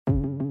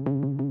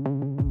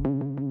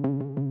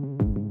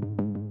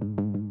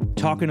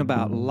talking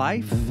about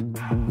life,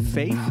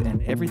 faith,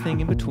 and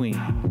everything in between.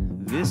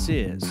 This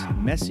is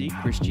Messy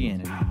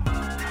Christianity.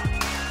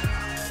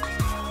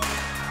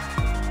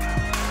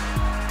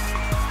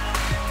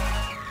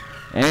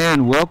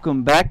 And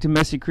welcome back to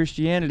Messy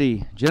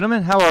Christianity.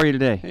 Gentlemen, how are you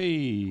today?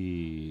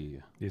 Hey,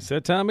 it's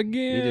that time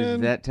again. It is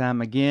that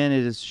time again.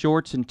 It is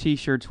shorts and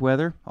T-shirts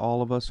weather.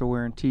 All of us are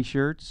wearing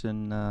T-shirts,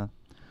 and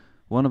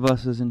one of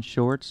us is in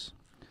shorts.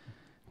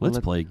 Let's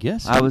play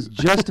guess. I was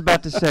just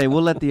about to say,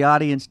 we'll let the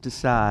audience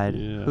decide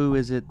who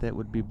is it that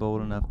would be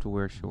bold enough to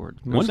wear shorts.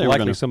 Most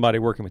likely somebody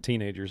working with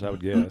teenagers, I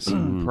would guess.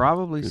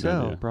 Probably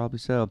so. Probably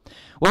so.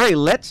 Well, hey,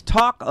 let's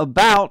talk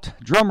about,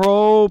 drum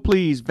roll,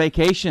 please,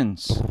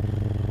 vacations.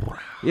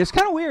 It's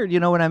kind of weird,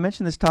 you know, when I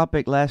mentioned this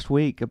topic last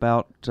week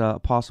about a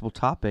possible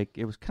topic,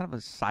 it was kind of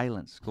a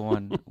silence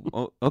going,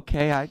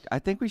 okay, I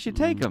think we should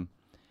take them.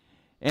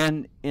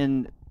 And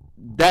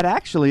that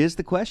actually is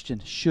the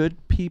question.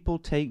 Should people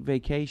take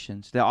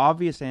vacations? The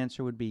obvious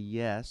answer would be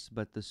yes,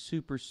 but the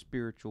super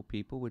spiritual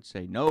people would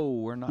say, no,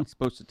 we're not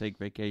supposed to take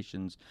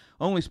vacations.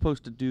 Only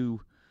supposed to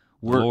do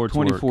work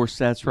 24/7.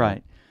 That's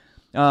right.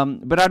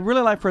 But I'd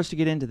really like for us to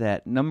get into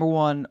that. Number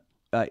one,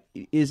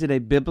 is it a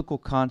biblical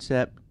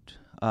concept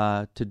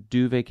to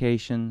do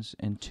vacations?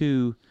 And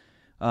two,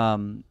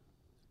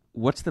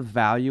 what's the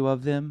value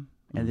of them?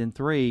 And then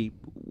three,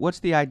 what's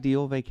the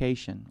ideal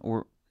vacation?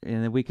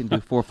 And then we can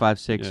do 4, 5,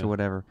 6 or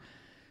whatever.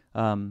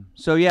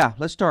 So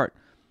let's start.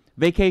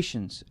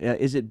 Vacations.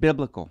 Is it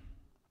biblical?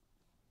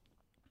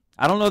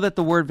 I don't know that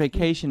the word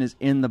vacation is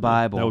in the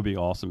Bible. That would be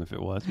awesome if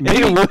it was.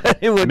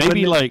 It would.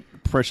 Maybe like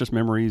precious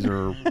memories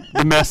or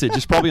the message.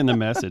 It's probably in the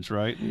message,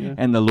 right? Yeah.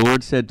 And the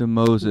Lord said to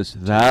Moses,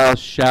 "Thou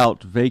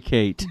shalt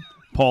vacate."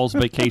 Paul's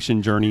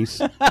vacation journeys.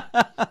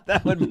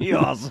 That would be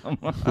awesome.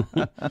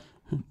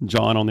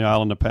 John on the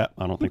island of Pat.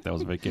 I don't think that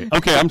was a vacation.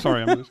 Okay, I'm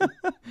sorry.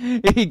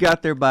 He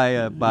got there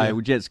by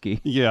jet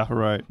ski. Yeah,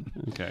 right.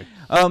 Okay.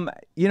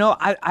 You know,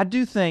 I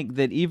do think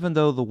that even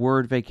though the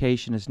word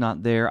vacation is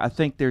not there, I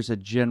think there's a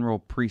general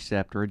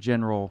precept or a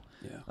general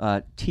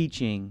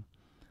teaching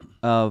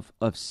of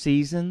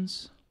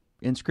seasons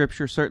in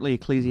Scripture. Certainly,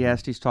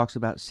 Ecclesiastes talks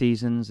about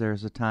seasons.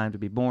 There's a time to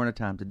be born, a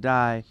time to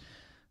die.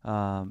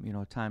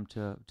 A time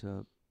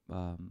to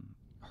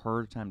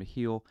hurt, a time to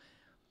heal.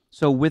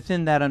 So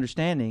within that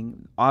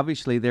understanding,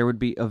 obviously there would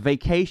be a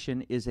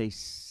vacation is a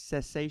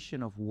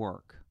cessation of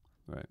work.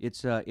 Right.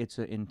 It's an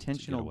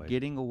intentional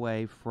getting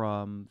away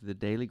from the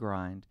daily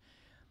grind.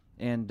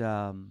 And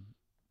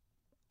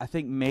I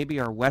think maybe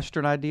our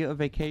Western idea of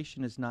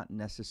vacation is not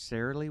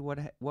necessarily what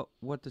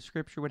the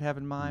Scripture would have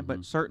in mind,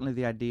 but certainly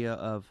the idea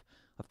of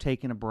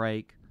taking a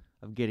break,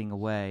 of getting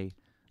away,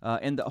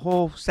 and the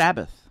whole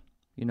Sabbath.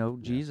 You know,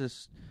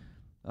 Jesus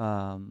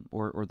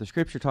or the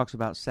Scripture talks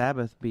about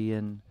Sabbath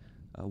being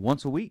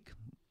once a week,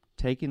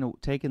 taking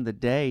the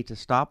day to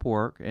stop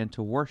work and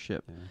to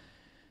worship. Yeah.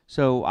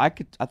 So I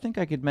think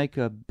I could make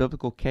a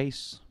biblical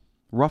case,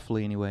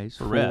 roughly, anyways,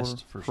 for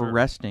rest, for sure.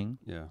 resting.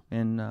 Yeah,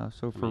 and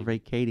for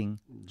vacating.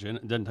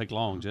 It doesn't take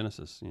long.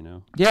 Genesis, you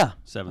know. Yeah,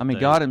 seventh. I mean,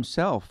 day. God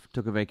Himself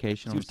took a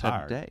vacation on the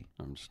seventh day.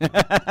 I'm just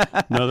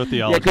another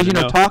theology. Yeah,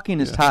 because talking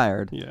is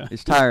tired. Yeah,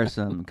 it's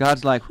tiresome.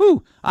 God's like,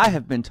 "Whew, I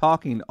have been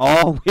talking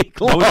all week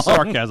long." No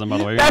sarcasm, by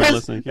the way.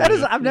 Listening.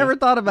 I've never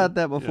thought about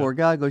that before. Yeah.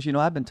 God goes,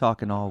 I've been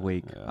talking all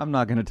week. Yeah. I'm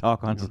not going to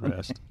talk on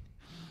Sunday,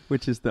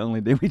 which is the only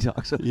day we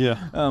talk. So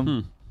yeah.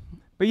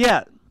 But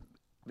yeah,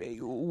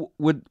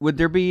 would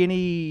there be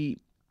any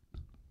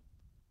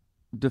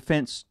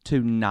defense to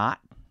not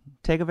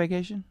take a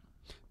vacation?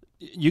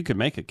 You could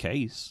make a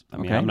case. I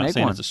mean, I'm not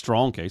saying it's a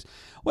strong case.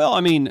 Well,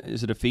 I mean,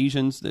 is it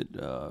Ephesians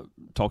that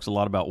talks a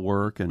lot about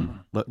work and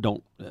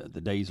don't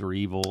the days are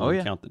evil? Oh,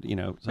 yeah. Count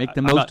so make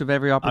the most of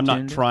every opportunity.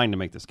 I'm not trying to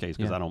make this case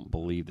because I don't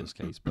believe this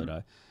case,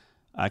 but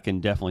I can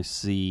definitely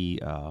see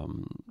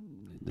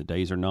the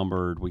days are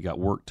numbered. We got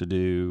work to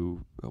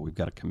do. We've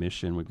got a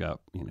commission. We've got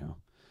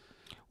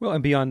Well,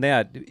 and beyond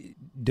that,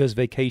 does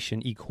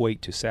vacation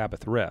equate to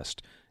Sabbath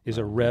rest? Is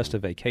a rest a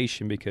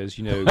vacation? Because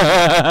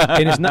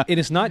it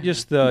is not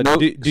just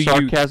the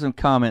sarcasm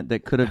comment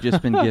that could have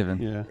just been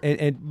given.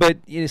 But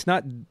it's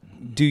not.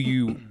 Do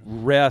you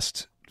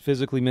rest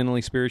physically,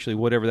 mentally, spiritually,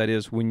 whatever that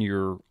is, when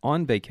you're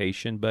on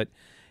vacation? But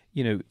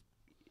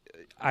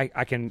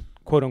I can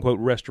quote unquote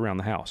rest around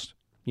the house.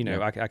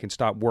 I can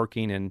stop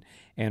working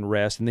and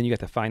rest, and then you got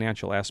the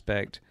financial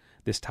aspect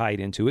that's tied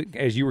into it.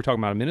 As you were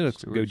talking about a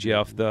minute ago,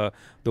 Jeff, the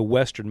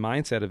Western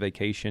mindset of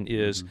vacation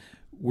is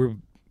we're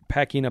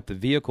packing up the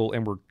vehicle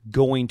and we're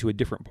going to a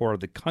different part of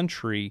the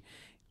country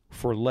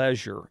for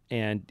leisure.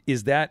 And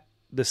is that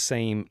the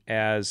same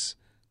as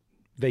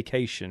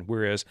vacation?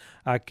 Whereas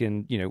I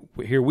can,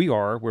 here we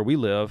are, where we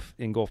live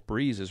in Gulf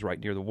Breeze is right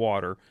near the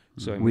water.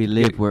 So we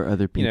live where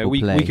other people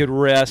play. We could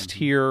rest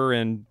here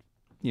and,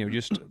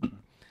 just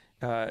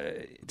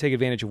take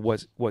advantage of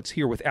what's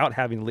here without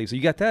having to leave. So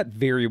you got that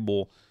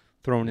variable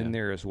thrown in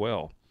there as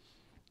well.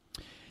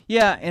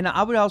 Yeah, and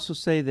I would also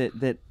say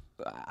that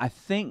I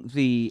think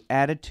the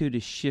attitude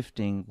is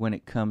shifting when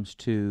it comes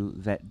to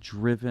that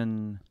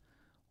driven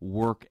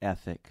work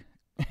ethic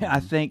I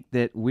think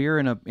that we're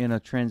in a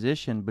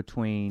transition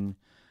between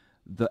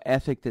the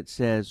ethic that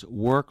says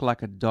work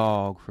like a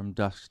dog from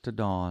dusk to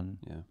dawn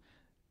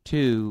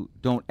to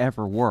don't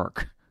ever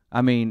work.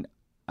 I mean,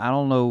 I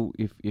don't know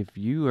if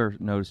you are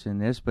noticing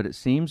this, but it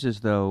seems as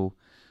though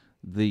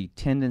the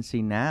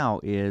tendency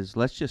now is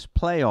let's just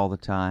play all the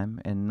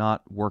time and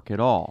not work at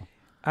all.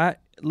 Let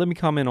me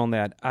comment on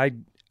that.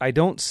 I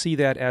don't see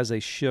that as a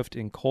shift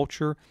in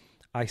culture.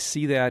 I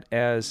see that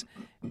as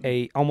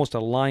almost a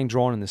line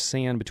drawn in the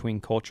sand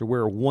between culture,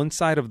 where one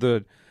side of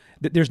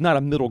there's not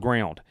a middle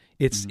ground.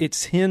 It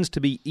tends to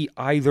be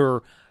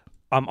either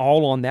I'm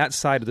all on that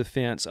side of the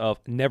fence of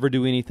never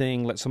do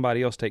anything, let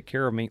somebody else take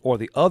care of me, or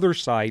the other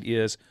side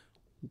is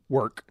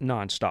work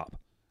nonstop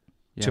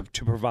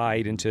to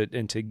provide and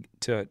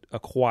to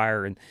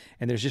acquire, and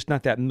there's just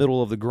not that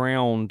middle of the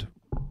ground,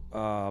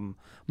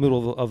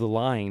 middle of the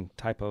line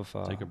type of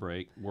take a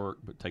break, work,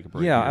 but take a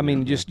break. Yeah, I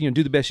mean, just do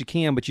the best you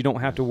can, but you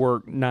don't have to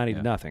work 90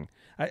 to nothing.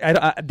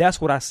 I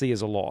that's what I see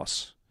as a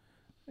loss,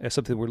 as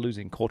something we're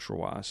losing culture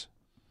wise.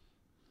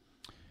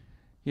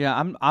 Yeah,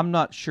 I'm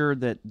not sure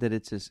that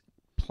it's as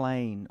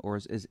plain or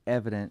as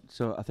evident.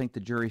 So I think the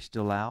jury's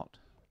still out,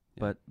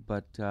 but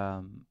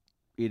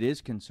it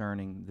is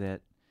concerning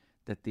that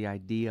the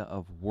idea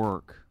of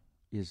work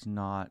is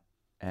not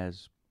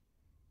as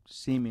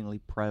seemingly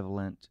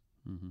prevalent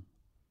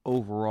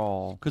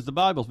overall. Because the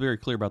Bible's very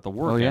clear about the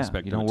work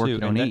aspect you don't of work, it too,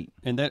 you don't eat.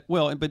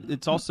 But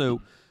it's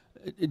also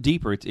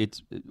deeper.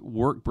 It's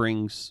work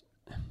brings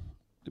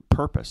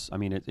purpose. I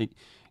mean,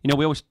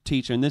 we always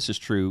teach, and this is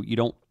true.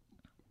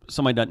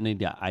 Somebody doesn't need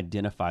to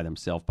identify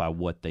themselves by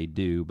what they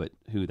do, but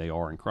who they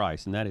are in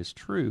Christ, and that is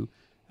true.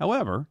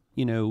 However,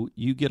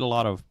 you get a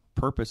lot of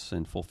purpose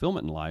and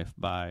fulfillment in life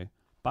by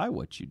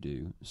what you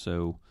do.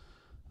 So,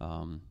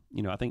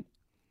 I think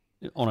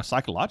on a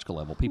psychological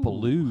level,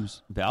 people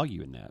lose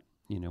value in that,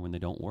 when they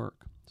don't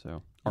work.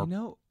 So,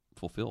 or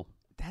fulfill.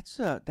 That's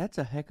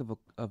a heck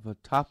of a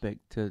topic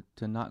to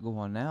not go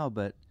on now,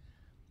 but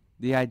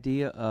the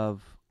idea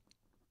of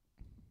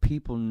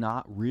people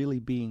not really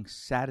being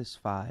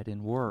satisfied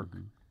in work,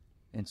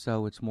 and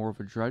so it's more of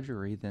a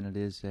drudgery than it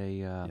is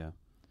a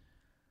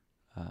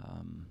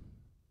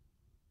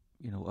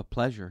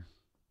pleasure.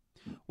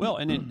 Well,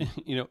 and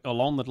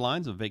along the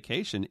lines of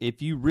vacation,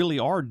 if you really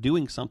are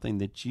doing something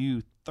that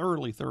you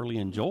thoroughly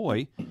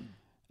enjoy,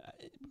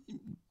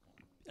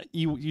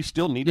 you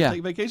still need to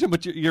take vacation,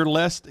 but you're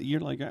less.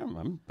 You're like,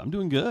 I'm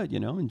doing good.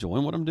 I'm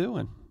enjoying what I'm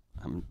doing.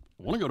 I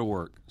want to go to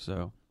work.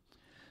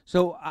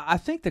 So I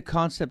think the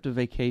concept of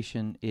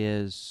vacation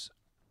is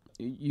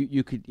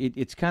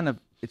it's kind of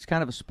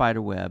a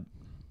spider web.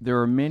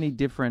 There are many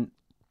different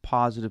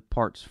positive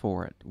parts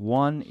for it.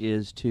 One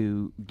is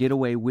to get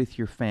away with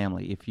your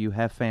family, if you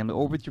have family,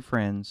 or with your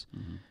friends,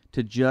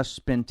 to just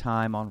spend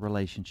time on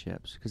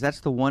relationships, because that's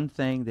the one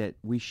thing that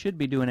we should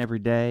be doing every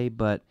day.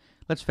 But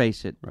let's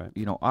face it, right.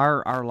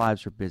 Our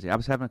lives are busy. I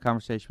was having a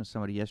conversation with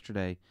somebody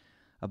yesterday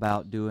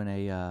about doing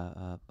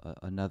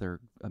another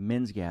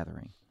men's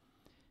gathering.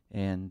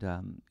 And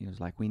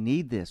it's like, we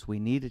need this. We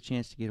need a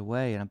chance to get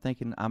away. And I'm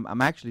thinking, I'm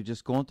actually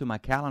just going through my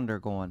calendar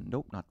going,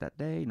 nope, not that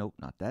day. Nope,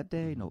 not that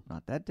day. Nope,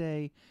 not that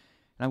day.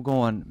 And I'm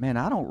going, man,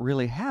 I don't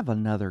really have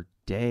another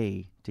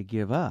day to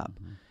give up.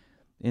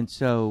 And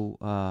so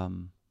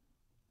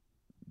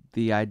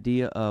the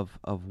idea of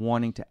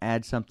wanting to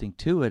add something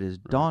to it is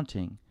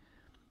daunting.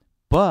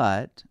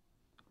 But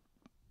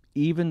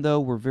even though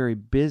we're very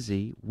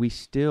busy, we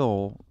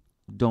still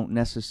don't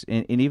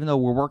necessarily, and even though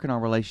we're working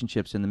on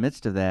relationships in the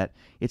midst of that,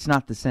 it's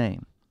not the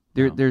same.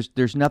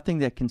 There's nothing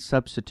that can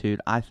substitute,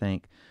 I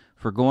think,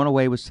 for going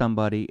away with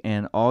somebody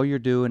and all you're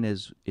doing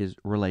is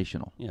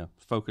relational. Yeah,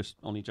 focus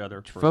on each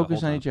other.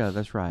 Focus on each other,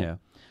 that's right. Yeah.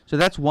 So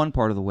that's one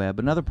part of the web.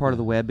 Another part of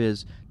the web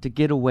is to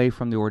get away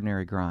from the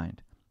ordinary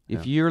grind.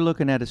 If you're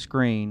looking at a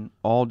screen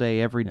all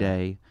day, every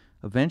day,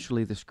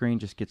 eventually the screen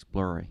just gets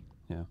blurry.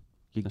 Yeah,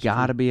 you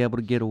got to be able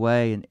to get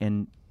away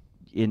and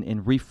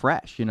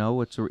refresh.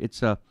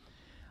 It's a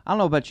I don't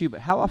know about you,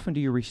 but how often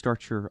do you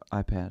restart your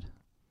iPad?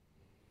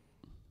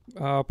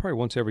 Probably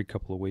once every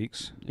couple of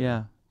weeks.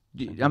 Yeah.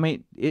 I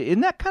mean, isn't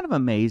that kind of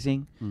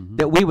amazing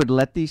that we would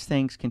let these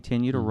things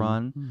continue to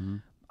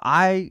run?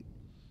 I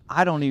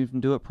don't even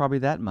do it probably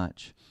that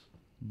much,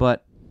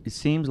 but it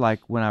seems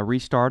like when I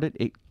restart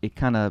it, it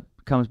kind of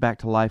comes back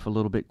to life a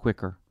little bit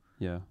quicker.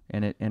 Yeah,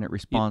 and it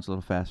responds a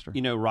little faster.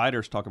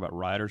 Writers talk about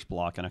writer's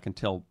block, and I can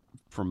tell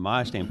from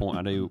my standpoint,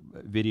 I do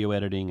video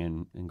editing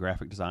and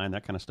graphic design,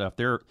 that kind of stuff.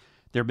 There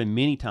have been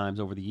many times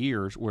over the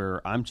years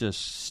where I'm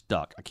just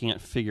stuck. I can't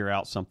figure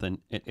out something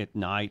at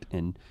night,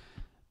 and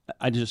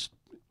I just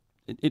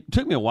it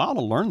took me a while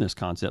to learn this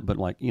concept. But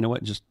like, you know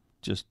what, just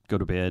go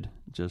to bed,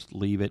 just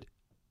leave it,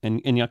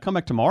 and I come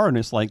back tomorrow, and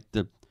it's like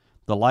the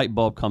light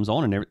bulb comes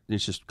on, and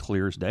it's just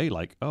clear as day.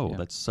 Like,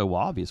 that's so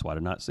obvious. Why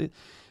did I not see it?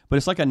 But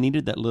it's like I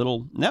needed that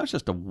little. Now it's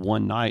just a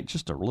one night,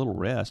 just a little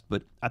rest.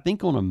 But I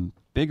think on a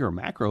bigger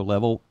macro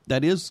level,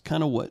 that is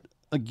kind of what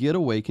a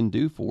getaway can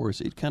do for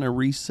us. It kind of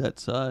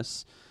resets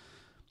us.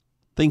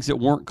 Things that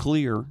weren't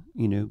clear,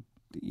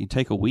 you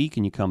take a week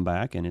and you come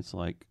back and it's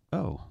like,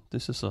 oh,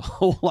 this is a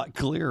whole lot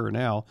clearer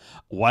now.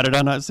 Why did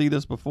I not see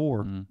this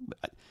before?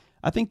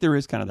 I think there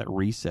is kind of that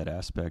reset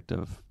aspect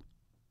of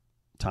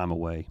time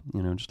away,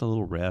 just a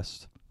little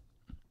rest.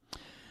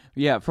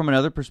 Yeah, from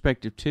another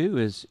perspective too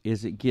is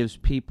it gives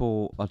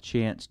people a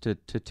chance to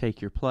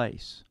take your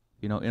place.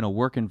 In a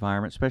work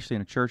environment, especially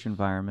in a church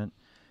environment,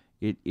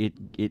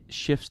 it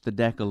shifts the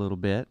deck a little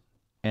bit.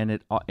 And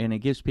it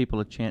gives people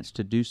a chance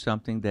to do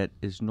something that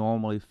is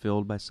normally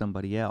filled by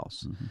somebody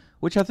else,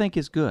 which I think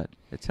is good.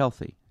 It's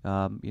healthy.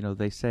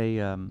 They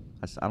say, I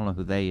don't know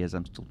who they is.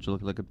 I'm still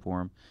looking for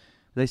them.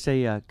 They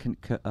say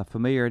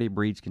familiarity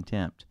breeds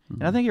contempt,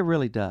 and I think it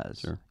really does.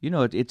 Sure.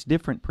 It's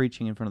different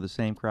preaching in front of the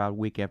same crowd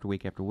week after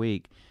week after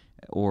week,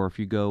 or if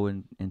you go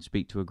and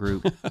speak to a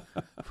group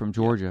from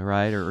Georgia,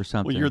 right, or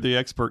something. Well, you're the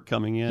expert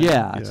coming in.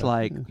 Yeah, it's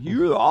like,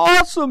 you're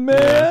awesome,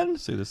 man. Yeah.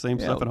 See the same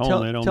stuff at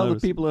home. They don't tell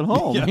notice. the people at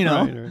home,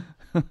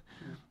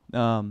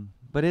 Right.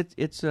 But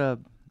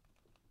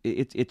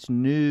it's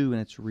new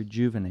and it's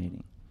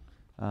rejuvenating.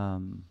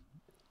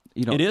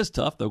 It is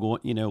tough though.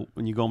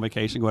 When you go on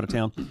vacation, go out of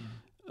town.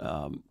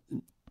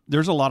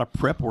 There's a lot of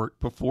prep work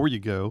before you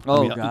go.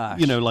 Oh, gosh.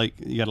 Like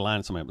you got to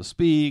line somebody up to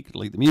speak,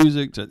 lead the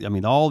music.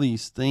 All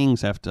these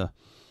things have to.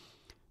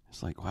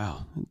 It's like,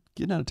 wow,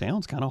 getting out of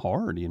town's kind of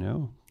hard,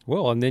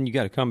 Well, and then you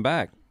got to come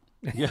back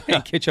Yeah.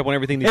 and catch up on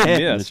everything that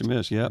you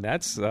missed. Yeah. And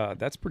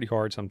that's pretty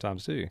hard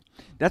sometimes too.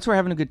 That's where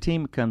having a good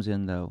team comes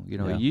in, though.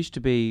 Yeah. It used to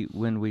be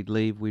when we'd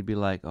leave, we'd be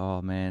like,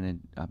 oh, man, and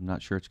I'm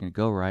not sure it's going to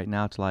go right.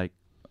 Now it's like,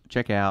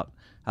 check out.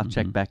 I'll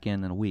check back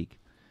in a week.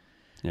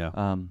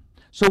 Yeah.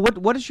 So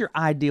what is your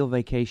ideal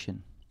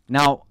vacation?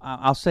 Now,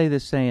 I'll say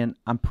this saying,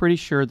 I'm pretty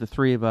sure the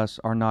three of us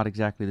are not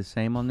exactly the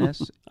same on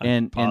this.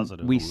 and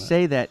we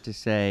say that to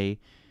say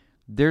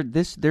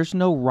there's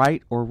no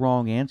right or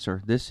wrong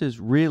answer. This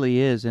really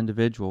is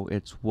individual.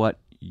 It's what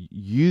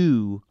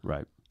you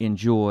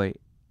enjoy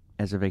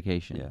as a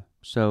vacation. Yeah.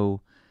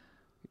 So,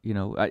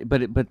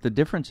 but the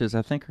differences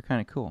I think are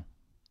kind of cool.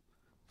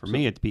 For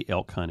me, it'd be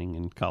elk hunting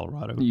in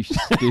Colorado. You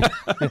stupid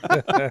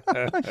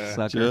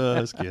sucker.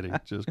 Just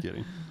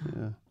kidding.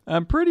 Yeah.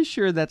 I'm pretty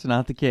sure that's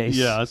not the case.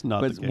 Yeah, that's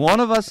not the case. One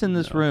of us in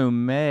this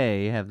room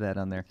may have that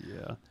on there.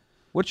 Yeah.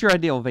 What's your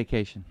ideal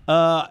vacation?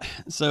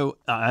 So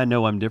I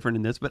know I'm different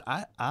in this, but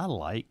I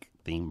like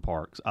theme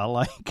parks. I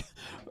like,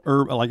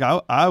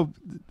 I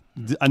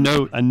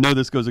know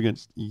this goes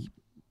against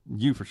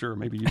you for sure,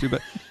 maybe you too,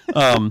 but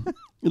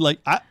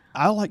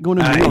I like going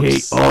to New York. I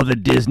hate all the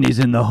Disneys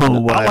in the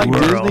whole wide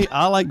world. Disney.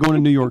 I like going to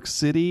New York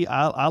City.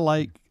 I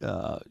like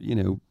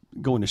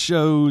going to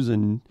shows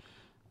and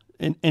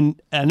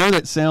I know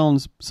that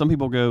sounds. Some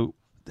people go,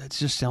 that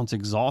just sounds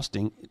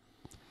exhausting.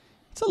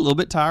 It's a little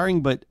bit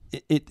tiring, but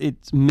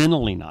it's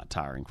mentally not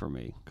tiring for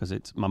me because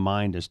my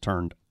mind is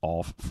turned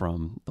off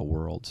from the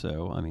world.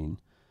 So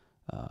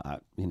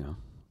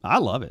I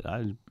love it.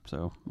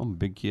 So I'm a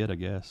big kid, I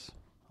guess.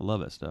 I love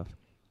that stuff.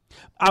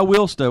 I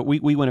will still.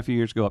 We went a few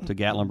years ago up to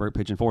Gatlinburg,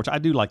 Pigeon Forge. I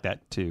do like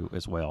that too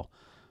as well.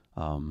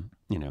 So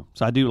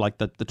I do like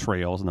the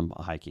trails and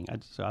the hiking.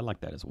 So I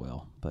like that as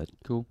well. But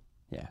cool.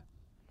 Yeah.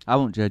 I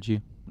won't judge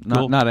you.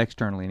 Cool. Not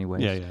externally,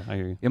 anyways. Yeah, I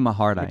hear you. In my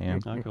heart, I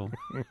am. Cool.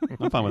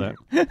 I'm fine with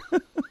that.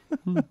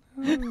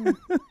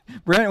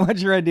 Brent,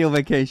 what's your ideal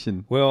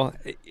vacation? Well,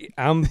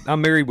 I'm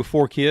married with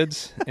 4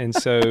 kids, and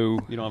so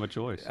you don't have a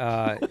choice.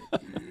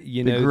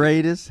 The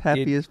greatest,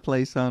 happiest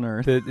place on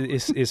earth.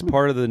 It's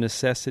part of the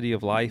necessity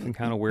of life and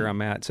kind of where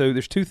I'm at. So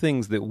there's 2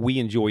 things that we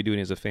enjoy doing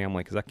as a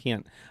family because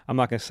I'm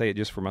not going to say it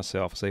just for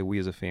myself. I say we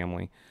as a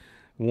family.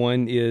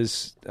 One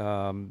is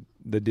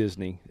the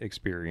Disney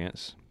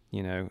experience.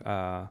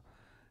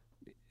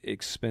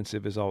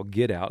 Expensive as all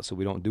get out, so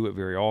we don't do it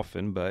very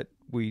often, but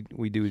we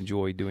do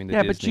enjoy doing the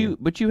Disney. Yeah,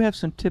 but you have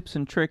some tips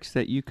and tricks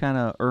that you kind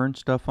of earn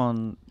stuff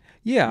on.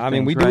 Yeah, I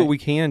mean, we do what we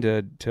can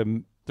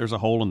to. There's a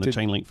hole in the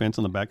chain link fence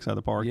on the backside of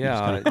the park.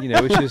 Yeah,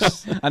 it's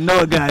just. I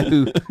know a guy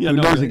who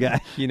knows a guy.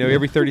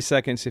 Every 30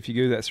 seconds, if you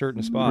go to that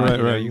certain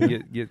spot, you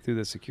can get through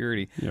the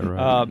security. Yeah,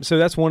 right. So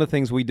that's one of the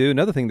things we do.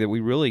 Another thing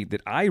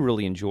that I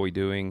really enjoy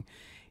doing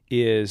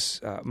is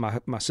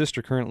my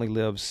sister currently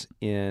lives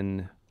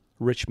in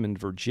Richmond,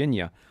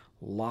 Virginia.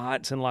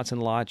 Lots and lots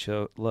and lots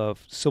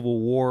of Civil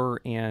War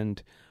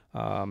and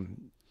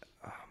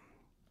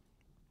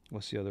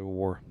what's the other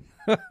war?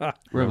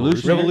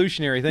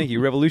 Revolutionary. Thank you.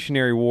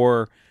 Revolutionary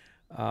War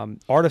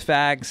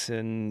artifacts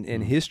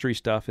and history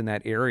stuff in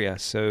that area.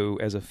 So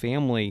as a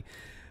family,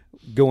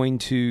 going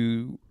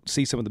to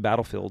see some of the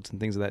battlefields and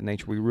things of that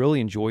nature, we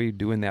really enjoy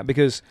doing that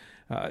because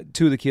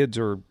 2 of the kids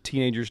are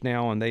teenagers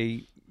now, and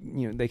they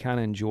kind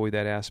of enjoy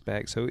that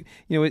aspect. So,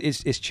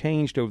 it's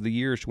changed over the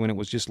years to when it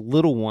was just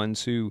little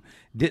ones who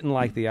didn't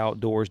like the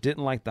outdoors,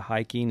 didn't like the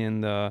hiking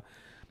and the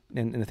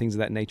things of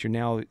that nature.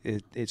 Now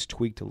it's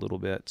tweaked a little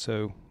bit,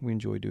 so we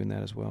enjoy doing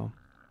that as well.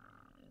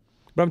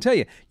 But I'm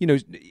telling you,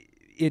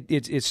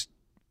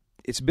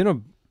 it's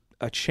been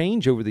a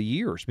change over the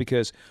years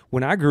because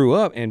when I grew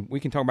up, and we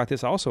can talk about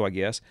this also, I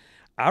guess,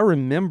 I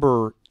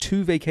remember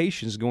 2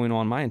 vacations going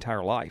on my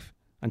entire life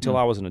until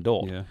I was an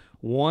adult. Yeah.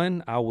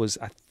 One, I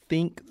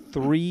think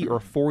 3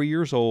 or 4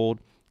 years old,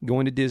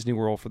 going to Disney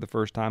World for the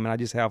first time, and I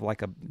just have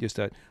like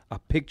a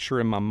picture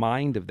in my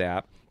mind of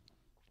that.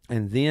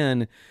 And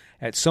then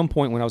at some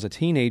point when I was a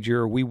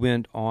teenager, we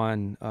went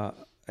on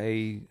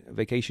a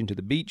vacation to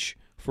the beach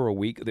for a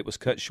week that was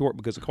cut short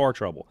because of car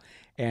trouble.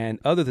 And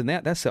other than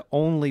that, that's the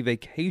only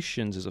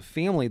vacations as a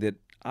family that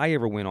I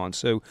ever went on.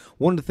 So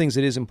one of the things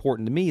that is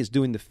important to me is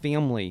doing the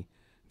family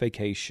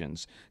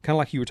vacations. Kind of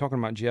like you were talking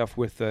about, Jeff,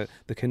 with the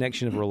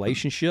connection of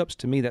relationships.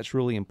 To me, that's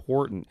really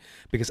important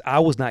because I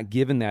was not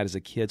given that as a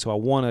kid. So I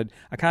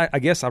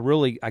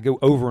go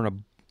over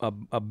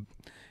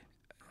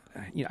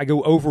I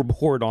go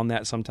overboard on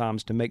that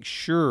sometimes to make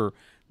sure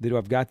that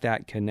I've got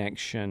that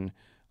connection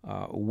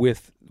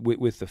with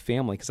the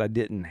family, because I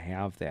didn't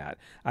have that.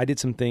 I did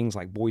some things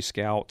like Boy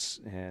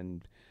Scouts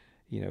and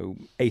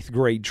 8th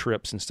grade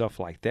trips and stuff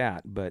like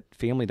that, but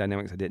family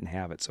dynamics, I didn't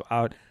have it. So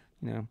I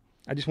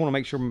just want to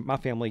make sure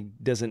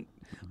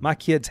my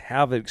kids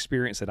have an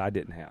experience that I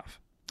didn't have.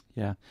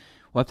 Yeah.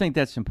 Well, I think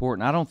that's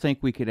important. I don't think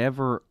we could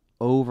ever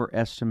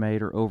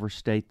overestimate or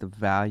overstate the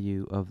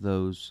value of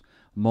those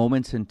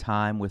moments in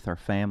time with our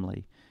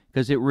family,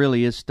 because it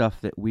really is stuff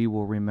that we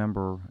will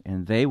remember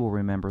and they will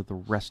remember the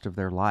rest of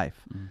their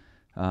life.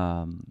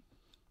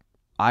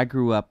 I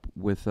grew up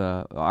with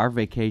our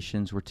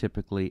vacations were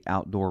typically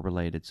outdoor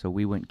related, so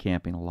we went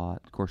camping a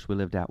lot. Of course, we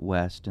lived out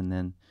west, and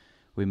then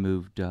we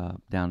moved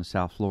down to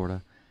South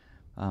Florida.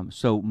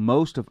 So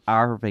most of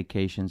our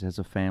vacations as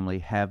a family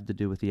have to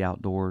do with the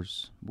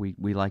outdoors.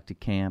 We like to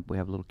camp. We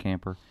have a little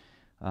camper.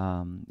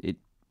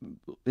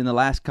 In the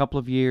last couple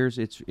of years,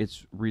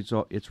 it's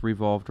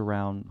revolved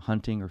around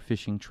hunting or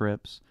fishing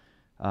trips,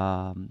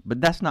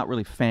 but that's not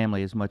really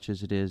family as much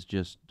as it is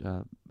just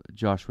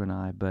Joshua and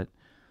I. But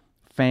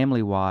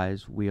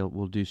family-wise,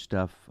 we'll do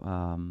stuff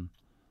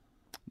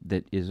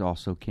that is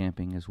also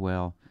camping as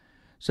well.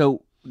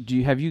 So,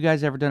 have you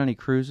guys ever done any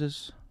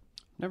cruises?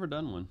 Never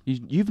done one.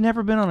 You've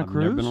never been on a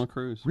cruise? Never been on a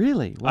cruise.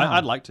 Really? Wow.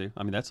 I'd like to.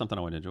 I mean, that's something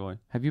I would enjoy.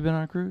 Have you been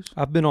on a cruise?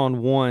 I've been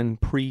on one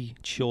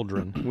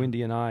pre-children.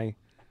 Wendy and I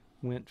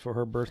went for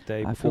her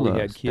birthday before we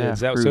had kids.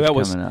 That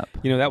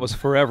was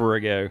forever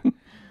ago,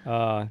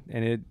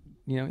 and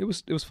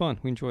it was fun.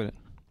 We enjoyed it.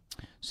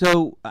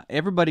 So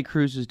everybody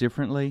cruises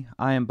differently.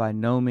 I am by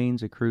no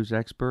means a cruise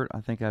expert.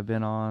 I think I've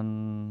been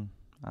on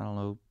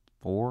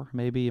 4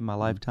 maybe in my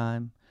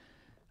lifetime.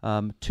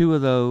 2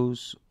 of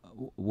those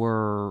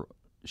were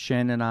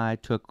Shannon and I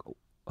took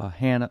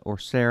Hannah or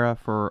Sarah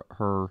for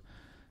her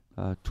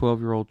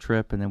 12-year-old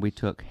trip, and then we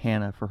took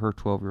Hannah for her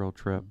 12-year-old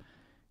trip.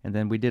 And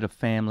then we did a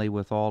family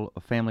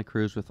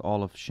cruise with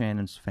all of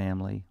Shannon's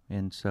family,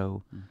 and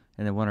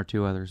then 1 or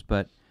 2 others.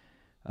 But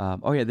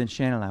then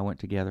Shannon and I went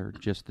together,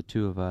 just the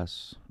 2 of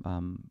us.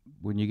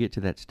 When you get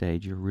to that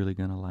stage, you're really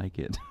gonna like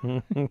it.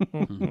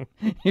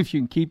 If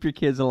you can keep your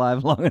kids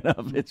alive long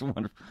enough, it's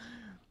wonderful.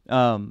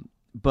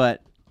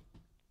 But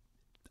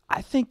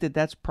I think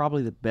that's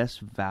probably the best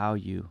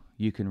value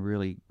you can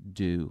really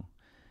do,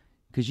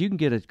 because you can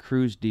get a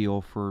cruise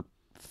deal for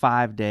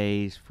 5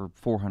 days for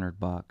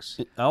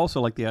 $400. I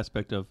also like the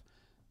aspect of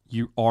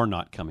you are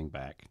not coming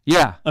back.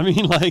 Yeah. I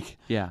mean,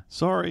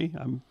 sorry,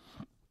 I'm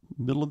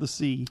middle of the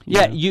sea.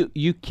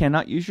 You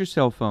cannot use your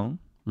cell phone.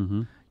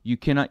 Mm-hmm. You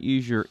cannot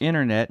use your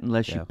internet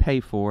unless you pay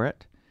for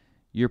it.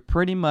 You're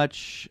pretty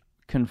much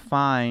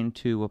confined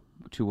to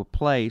a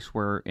place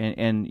where,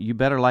 and you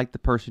better like the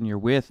person you're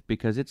with,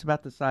 because it's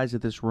about the size of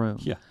this room.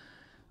 Yeah.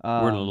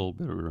 We're in a little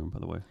bit of a room, by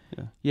the way.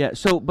 Yeah. Yeah.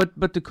 So,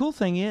 but the cool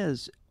thing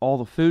is, all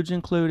the food's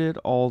included,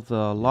 all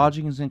the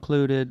lodging is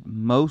included,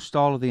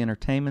 all of the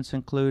entertainment's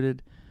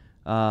included.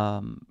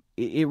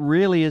 It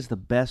really is the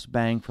best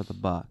bang for the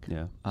buck.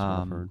 Yeah. That's what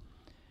I've heard.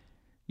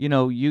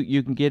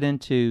 You can get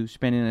into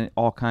spending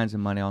all kinds of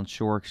money on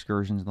shore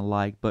excursions and the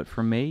like, but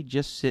for me,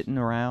 just sitting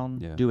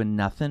around doing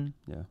nothing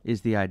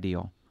is the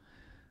ideal.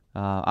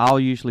 I'll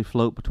usually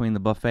float between the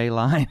buffet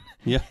line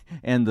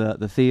and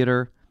the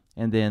theater,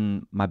 and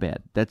then my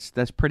bed. That's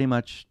pretty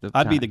much the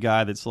I'd be the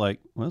guy that's like,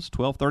 well, it's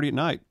 12:30 at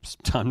night. It's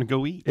time to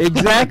go eat.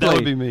 Exactly. That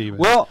would be me. Man.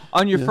 Well,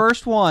 on your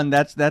first one,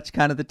 that's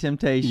kind of the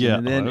temptation. Yeah,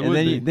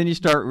 and then you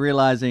start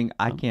realizing,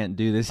 I can't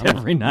do this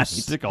every night. I'm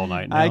sick all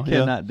night now. I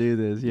cannot do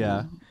this.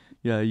 Yeah.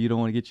 Yeah, you don't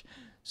want to get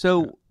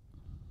So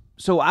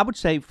I would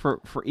say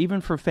for even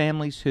for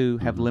families who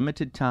have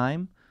limited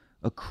time,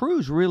 a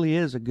cruise really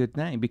is a good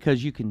thing,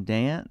 because you can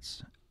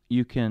dance,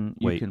 you can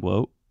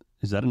whoa.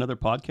 Is that another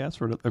podcast?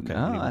 Okay.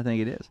 No, anyway. I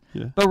think it is.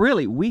 Yeah. But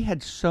really, we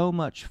had so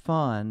much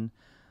fun.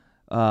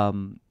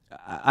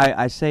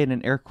 I say it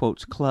in air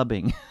quotes,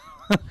 clubbing.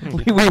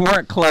 we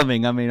weren't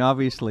clubbing. I mean,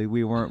 obviously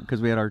we weren't,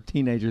 because we had our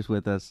teenagers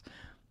with us.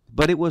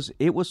 But it was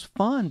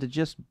fun to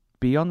just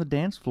be on the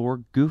dance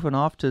floor goofing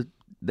off to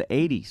the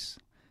 80s.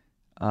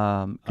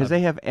 Because they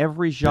have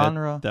every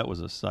genre. That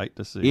was a sight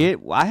to see.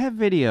 I have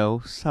video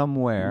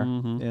somewhere,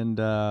 and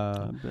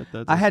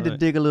I had to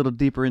dig a little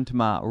deeper into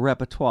my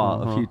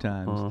repertoire a few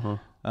times.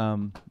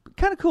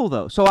 Kind of cool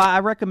though. So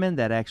I recommend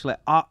that, actually.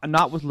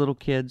 Not with little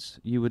kids.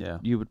 You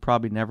would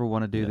probably never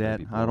want to do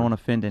that. I don't want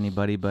to offend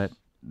anybody, but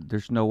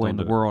there's no way in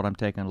the world I'm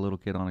taking a little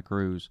kid on a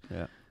cruise.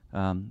 Yeah.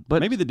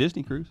 But maybe the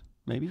Disney cruise.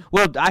 Maybe.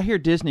 Well, I hear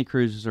Disney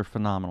cruises are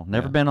phenomenal.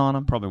 Never been on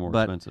them. Probably more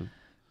expensive.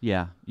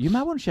 Yeah, you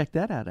might want to check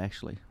that out.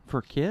 Actually,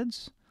 for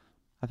kids,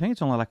 I think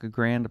it's only like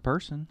 $1,000 a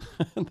person.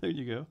 There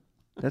you go.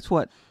 That's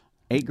what,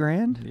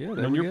 $8,000?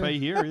 Yeah, On your pay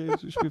here, it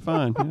should be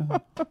fine.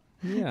 Yeah.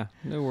 Yeah,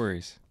 no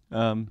worries.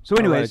 So,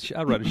 anyways,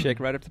 I'll write a check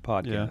right after the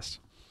podcast.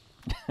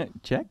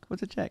 Check?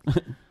 What's a check?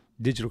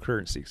 Digital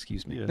currency,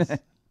 excuse me. Yes.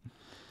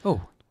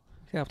 Oh,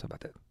 yeah, I'll talk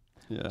about that.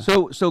 Yeah.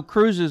 So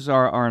cruises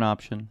are an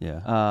option.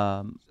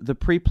 Yeah. The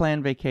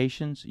pre-planned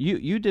vacations.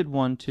 You did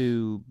one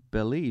to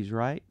Belize,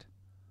 right?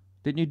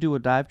 Didn't you do a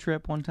dive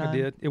trip one time? I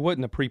did. It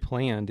wasn't a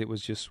pre-planned. It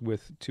was just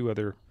with 2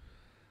 other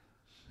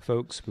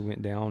folks. We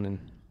went down and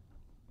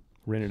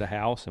rented a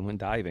house and went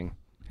diving,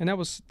 and that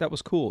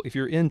was cool if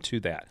you're into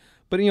that.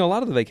 But a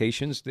lot of the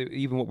vacations,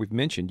 even what we've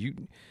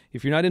mentioned,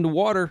 if you're not into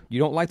water, you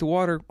don't like the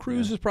water,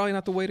 cruise is probably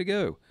not the way to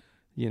go.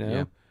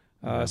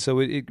 So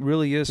it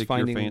really is Pick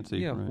finding your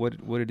fancy,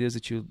 right. what it is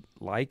that you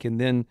like, and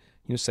then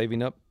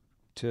saving up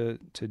to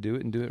do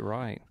it and do it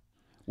right.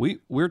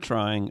 We're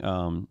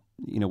trying.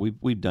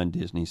 We've done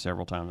Disney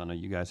several times. I know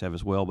you guys have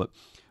as well, but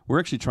we're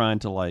actually trying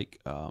to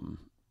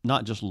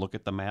not just look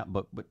at the map,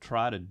 but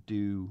try to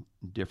do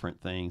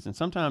different things. And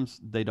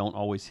sometimes they don't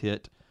always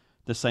hit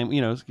the same.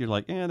 You're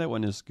like, that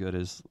wasn't as good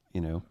as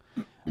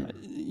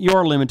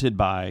You're limited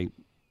by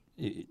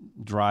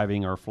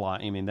driving or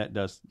flying. I mean, that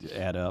does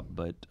add up,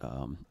 but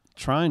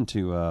trying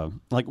to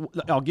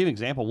I'll give an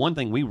example. One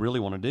thing we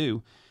really want to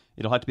do,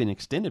 it'll have to be an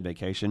extended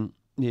vacation,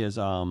 is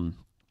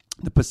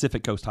the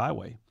Pacific Coast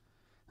Highway.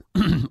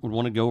 We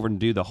want to go over and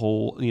do the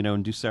whole,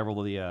 and do several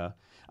of the.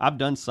 I've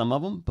done some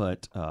of them,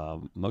 but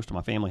most of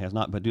my family has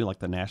not. But do like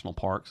the national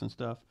parks and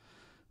stuff,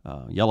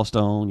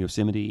 Yellowstone,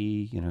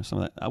 Yosemite, some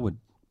of that.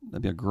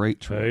 That'd be a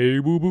great trip. Hey,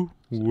 boo boo,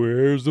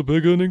 where's the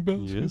beginning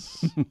basket?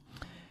 Yes.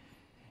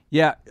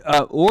 Yeah,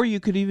 or you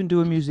could even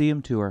do a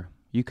museum tour.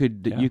 You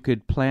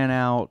could plan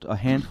out a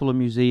handful of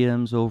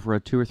museums over a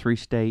 2 or 3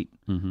 state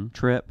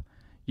trip.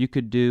 You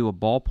could do a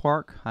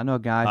ballpark. I know a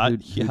guy who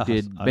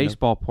did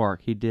baseball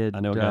park. He did. I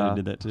know a guy who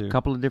did that too. A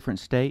couple of different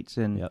states,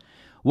 and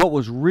what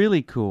was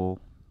really cool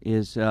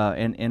is,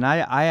 and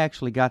I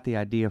actually got the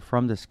idea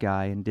from this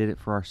guy and did it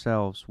for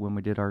ourselves when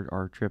we did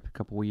our trip a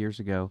couple of years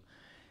ago.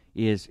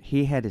 Is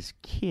he had his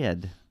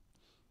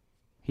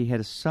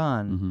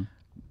son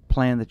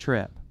plan the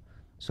trip.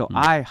 So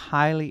I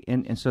highly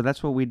and so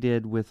that's what we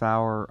did with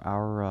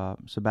our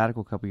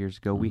sabbatical a couple years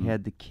ago. We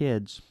had the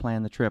kids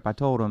plan the trip. I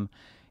told them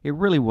it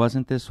really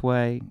wasn't this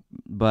way,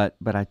 but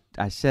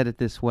I said it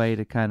this way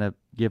to kind of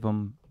give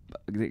them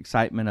the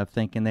excitement of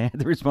thinking they had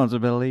the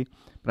responsibility.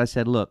 But I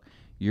said, look,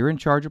 you're in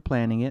charge of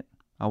planning it.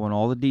 I want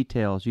all the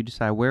details. You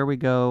decide where we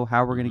go,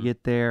 how we're going to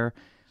get there.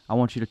 I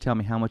want you to tell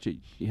me how much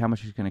it's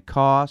going to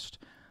cost.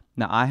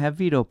 Now I have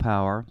veto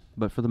power,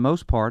 but for the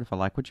most part, if I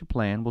like what you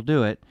plan, we'll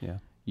do it. Yeah.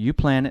 You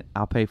plan it,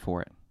 I'll pay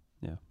for it.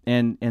 Yeah.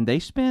 And they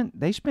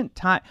spent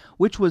time,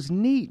 which was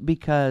neat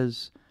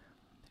because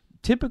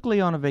typically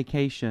on a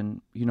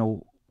vacation,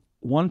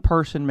 one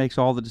person makes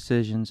all the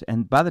decisions,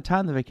 and by the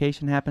time the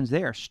vacation happens,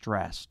 they are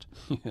stressed,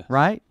 Yes.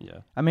 right? Yeah.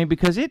 I mean,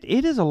 because it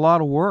is a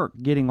lot of work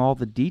getting all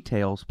the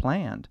details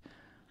planned.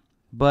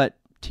 But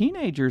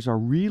teenagers are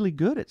really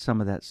good at some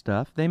of that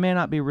stuff. They may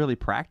not be really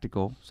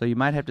practical, so you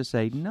might have to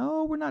say,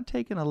 no, we're not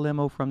taking a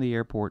limo from the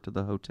airport to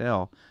the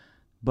hotel.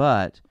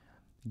 But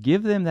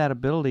give them that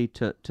ability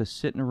to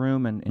sit in a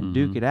room and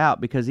duke it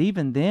out, because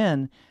even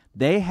then,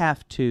 they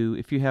have to,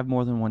 if you have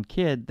more than one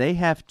kid, they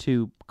have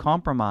to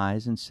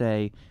compromise and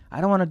say,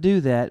 I don't want to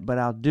do that, but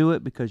I'll do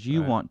it because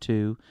you want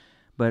to,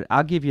 but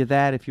I'll give you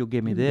that if you'll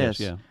give me this.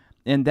 Yes, yeah.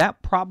 And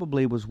that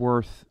probably was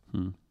worth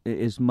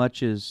as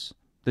much as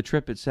the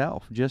trip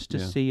itself, just to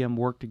see them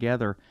work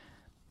together.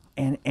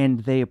 And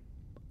they,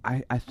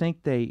 I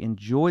think they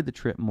enjoyed the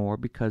trip more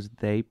because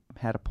they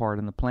had a part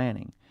in the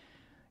planning.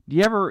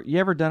 You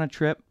ever done a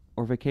trip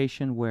or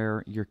vacation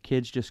where your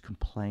kids just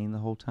complain the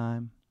whole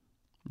time?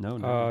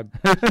 No.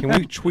 Can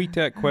we tweet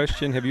that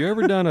question? Have you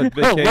ever done a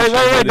vacation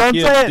where the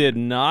kids did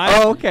not?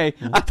 Oh, okay.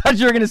 I thought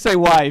you were going to say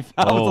wife.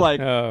 I was like,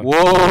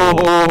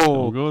 whoa.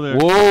 Don't go there.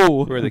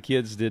 Whoa. Where the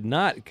kids did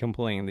not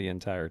complain the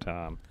entire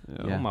time.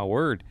 Yeah. Oh, my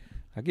word.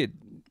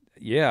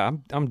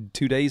 I'm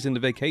 2 days into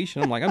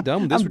vacation. I'm like, I'm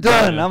done with this. I'm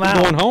done. I'm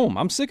out. Going home.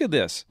 I'm sick of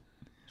this.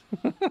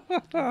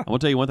 I will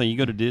tell you one thing. You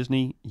go to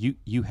Disney,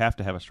 you have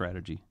to have a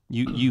strategy.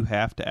 You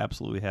have to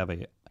absolutely have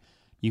an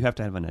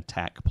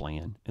attack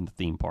plan in the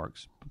theme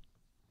parks.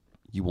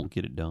 You won't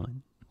get it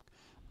done.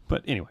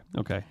 But anyway,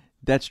 okay.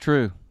 That's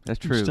true. I'm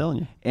just telling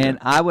you. And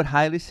I would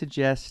highly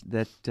suggest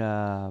that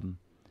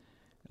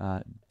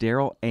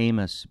Daryl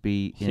Amos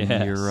be in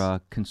your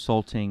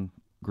consulting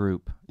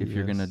group if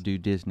you're going to do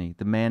Disney.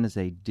 The man is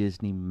a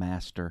Disney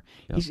master.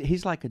 Yep.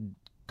 He's like a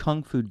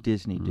kung fu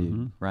Disney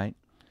dude, right?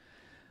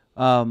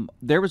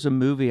 There was a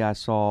movie I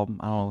saw, I don't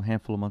know, a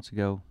handful of months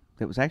ago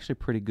that was actually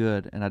pretty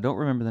good, and I don't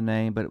remember the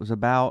name, but it was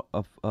about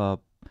a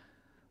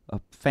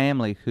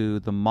family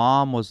who the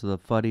mom was the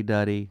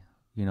fuddy-duddy,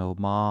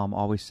 mom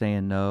always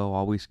saying no,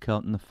 always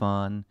cutting the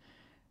fun,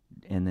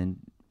 and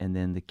And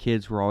then the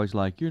kids were always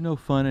like, "You're no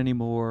fun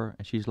anymore."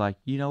 And she's like,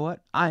 "You know what?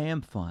 I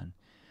am fun."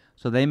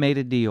 So they made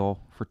a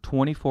deal for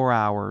 24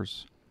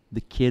 hours. The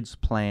kids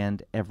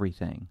planned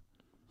everything.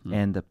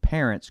 And the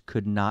parents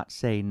could not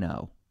say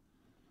no.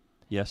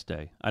 Yes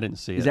Day. I didn't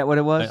see it. Is that what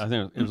it was? I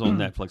think it was on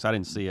Netflix. I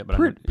didn't see it, but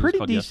pretty I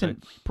heard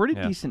decent. Pretty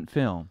decent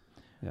film.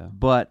 Yeah.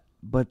 But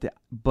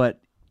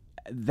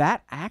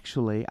that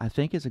actually, I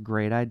think, is a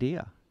great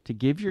idea to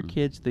give your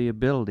kids the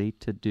ability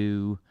to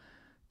do.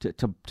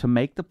 To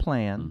make the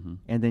plan,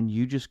 and then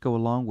you just go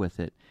along with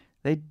it.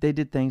 They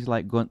did things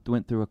like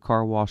went through a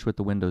car wash with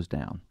the windows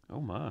down.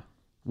 Oh my!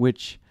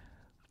 Which,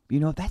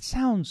 that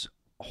sounds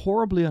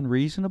horribly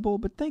unreasonable,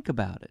 but think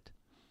about it.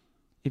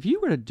 If you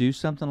were to do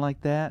something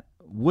like that,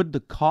 would the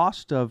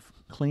cost of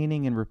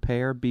cleaning and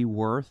repair be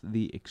worth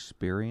the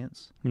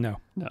experience? No,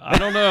 I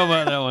don't know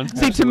about that one.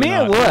 See, to me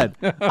it would.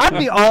 I'd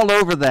be all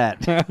over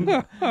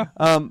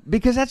that.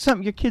 Because that's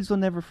something your kids will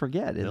never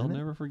forget, isn't it? They'll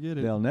never forget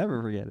it. They'll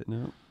never forget it.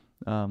 No.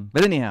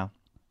 But anyhow,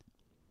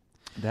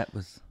 that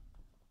was...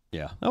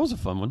 Yeah, that was a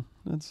fun one.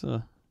 That's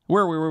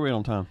where were we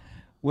on time?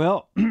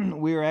 Well,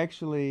 we were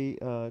actually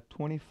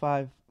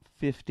 25:50,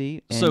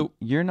 and so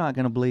you're not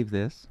going to believe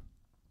this.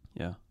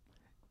 Yeah.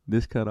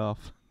 This cut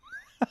off.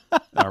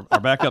 Our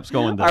backup's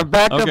going down. Our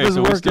backup is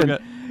working.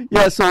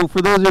 Yeah, so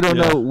for those who don't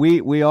know,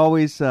 we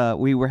always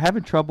we were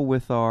having trouble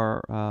with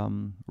our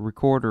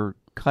recorder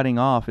cutting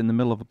off in the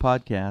middle of a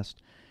podcast.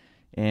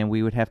 And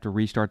we would have to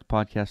restart the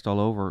podcast all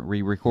over,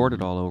 re-record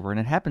it all over. And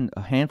it happened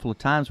a handful of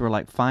times where,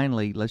 like,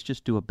 finally, let's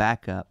just do a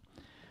backup.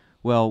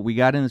 Well, we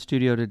got in the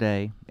studio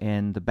today,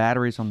 and the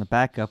batteries on the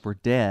backup were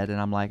dead. And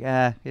I'm like,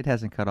 it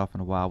hasn't cut off in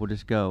a while. We'll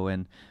just go.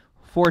 And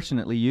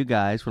fortunately, you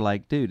guys were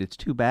like, dude, it's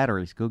 2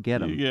 batteries. Go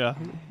get them. Yeah.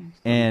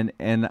 And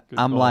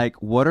I'm like,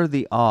 what are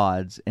the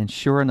odds? And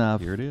sure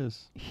enough, here it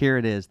is. Here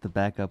it is, the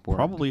backup worked.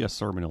 Probably a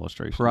sermon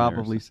illustration.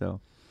 Probably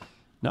so.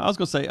 Now, I was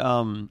going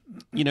to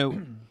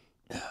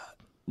say,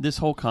 this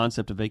whole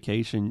concept of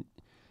vacation,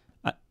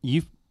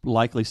 you've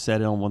likely set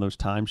it on one of those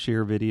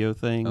timeshare video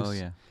things. Oh,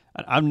 yeah.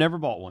 I've never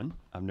bought one.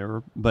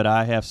 But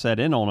I have set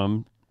in on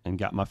them and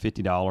got my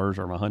 $50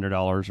 or my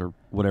 $100 or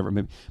whatever.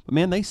 But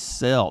man, they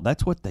sell.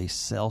 That's what they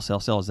sell is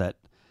that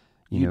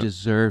you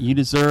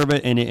deserve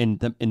it,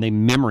 and they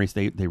memories.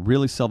 They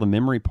really sell the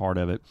memory part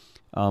of it,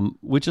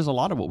 which is a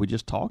lot of what we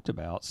just talked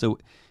about. So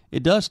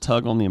it does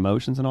tug on the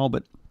emotions and all.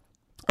 But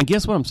I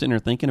guess what I'm sitting there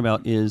thinking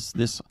about is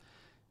this.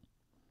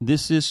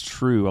 This is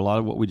true, a lot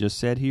of what we just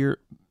said here,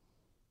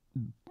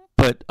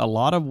 but a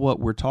lot of what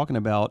we're talking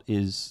about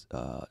is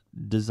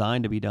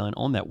designed to be done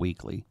on that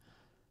weekly,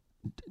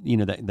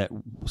 that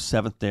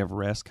seventh day of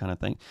rest kind of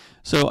thing.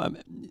 So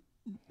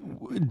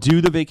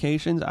do the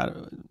vacations,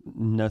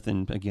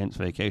 nothing against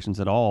vacations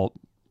at all,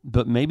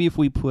 but maybe if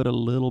we put a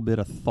little bit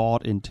of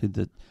thought into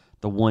the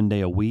 1 day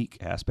a week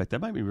aspect,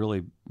 that might be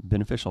really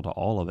beneficial to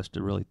all of us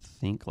to really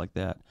think like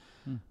that,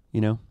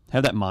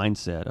 have that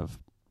mindset of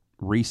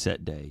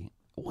reset day.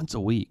 Once a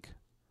week.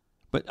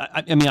 But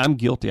I mean, I'm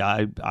guilty.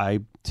 I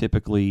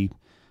typically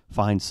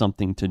find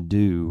something to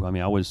do. I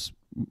mean, I was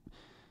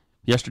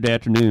yesterday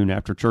afternoon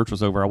after church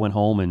was over, I went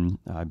home and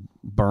I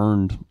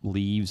burned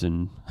leaves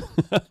and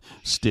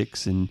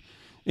sticks and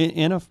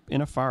in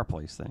a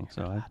fireplace thing.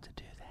 So I had to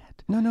do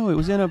that. No, it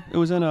was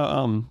in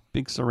a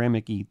big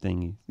ceramic-y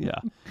thingy. Yeah.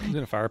 It was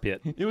in a fire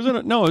pit.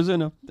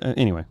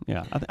 Anyway,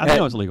 yeah. I think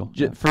it was legal.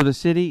 For the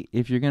city,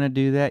 if you're going to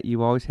do that,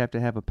 you always have to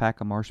have a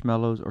pack of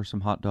marshmallows or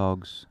some hot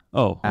dogs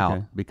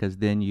out, because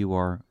then you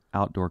are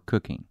outdoor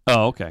cooking.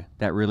 Oh, okay.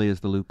 That really is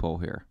the loophole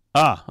here.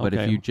 Okay. But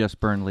if you just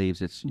burn leaves,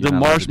 the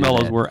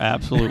marshmallows were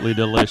absolutely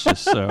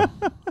delicious. So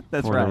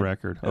that's for right. the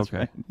record. That's okay.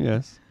 Right.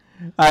 Yes.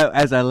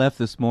 As I left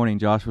this morning,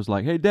 Josh was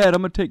like, "Hey, Dad,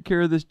 I'm going to take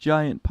care of this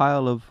giant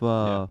pile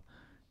of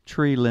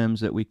tree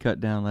limbs that we cut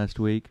down last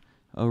week."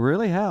 "Oh,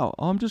 really? How?"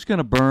 "Oh, I'm just going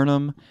to burn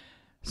them."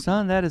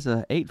 "Son, that is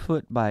a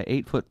 8-foot by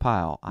 8-foot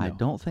pile. No. I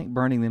don't think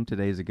burning them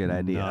today is a good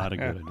idea." Not a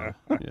good idea.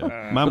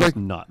 Yeah. Mine was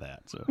not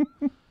that. So.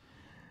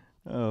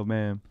 Oh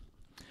man.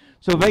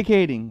 So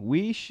vacating,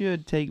 we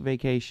should take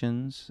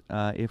vacations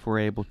if we're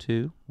able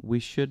to. We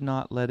should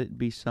not let it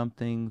be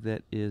something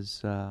that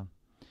is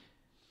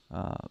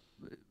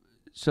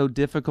so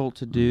difficult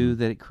to do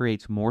that it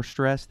creates more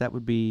stress. That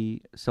would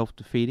be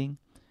self-defeating.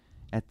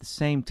 At the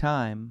same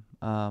time,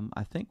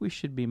 I think we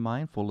should be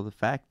mindful of the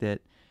fact that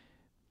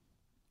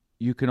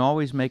you can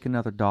always make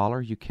another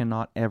dollar. You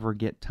cannot ever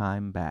get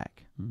time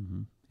back.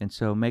 Mm-hmm. And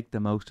so make the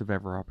most of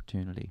every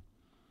opportunity.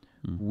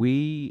 Mm-hmm.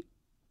 We,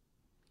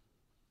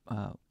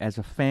 as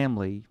a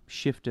family,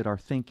 shifted our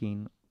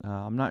thinking.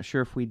 I'm not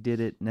sure if we did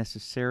it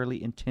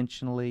necessarily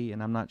intentionally,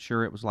 and I'm not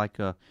sure it was like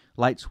a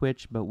light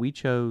switch, but we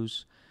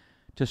chose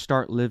to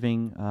start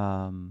living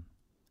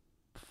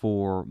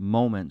for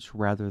moments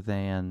rather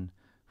than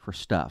for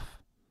stuff.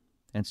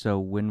 And so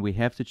when we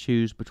have to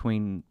choose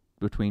between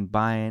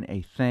buying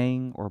a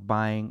thing or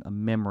buying a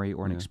memory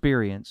or an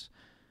experience,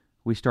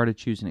 we started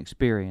choosing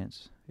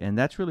experience, and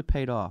that's really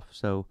paid off.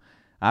 So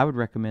I would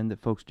recommend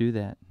that folks do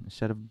that.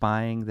 Instead of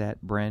buying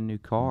that brand new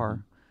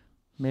car,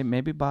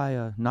 maybe buy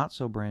a not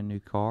so brand new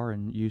car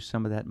and use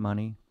some of that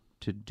money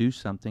to do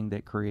something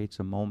that creates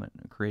a moment,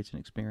 creates an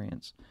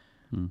experience.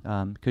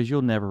 Because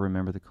you'll never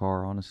remember the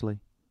car, honestly.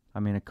 I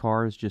mean, a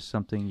car is just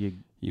something you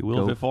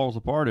will if it falls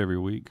apart every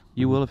week.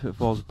 You will if it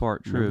falls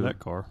apart. True. Remember that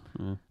car.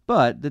 Yeah.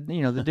 But the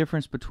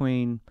difference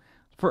between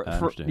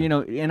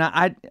and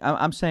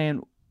I'm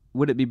saying,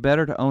 would it be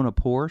better to own a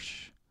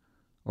Porsche,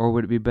 or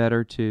would it be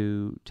better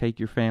to take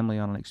your family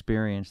on an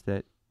experience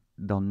that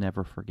they'll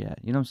never forget?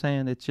 You know what I'm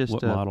saying? It's just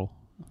what model?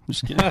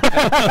 Just kidding.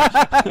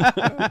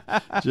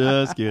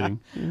 Just kidding.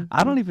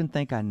 I don't even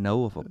think I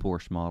know of a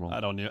Porsche model. I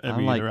don't know.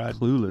 I'm like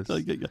clueless.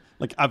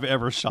 Like I've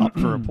ever shopped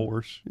for a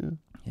Porsche.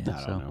 Yeah,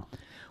 I don't know.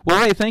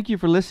 Well, hey, thank you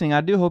for listening.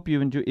 I do hope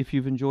if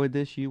you've enjoyed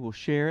this, you will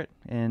share it,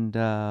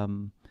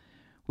 and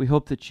we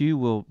hope that you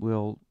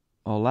will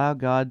allow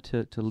God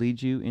to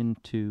lead you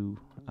into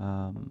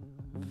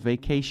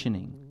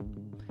vacationing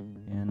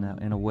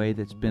in a way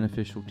that's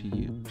beneficial to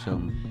you.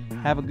 So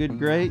have a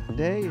great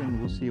day,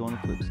 and we'll see you on the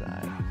flip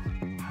side.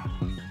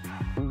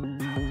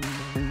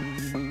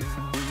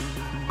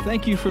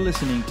 Thank you for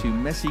listening to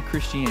Messy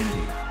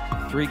Christianity.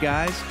 3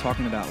 guys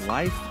talking about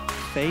life,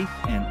 faith,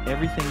 and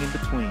everything in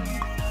between.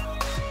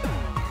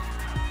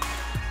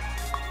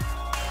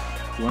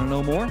 If you want to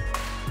know more?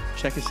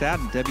 Check us out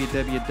at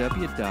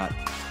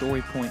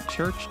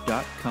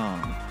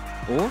www.storypointchurch.com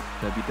or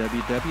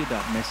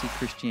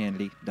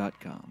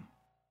www.messychristianity.com.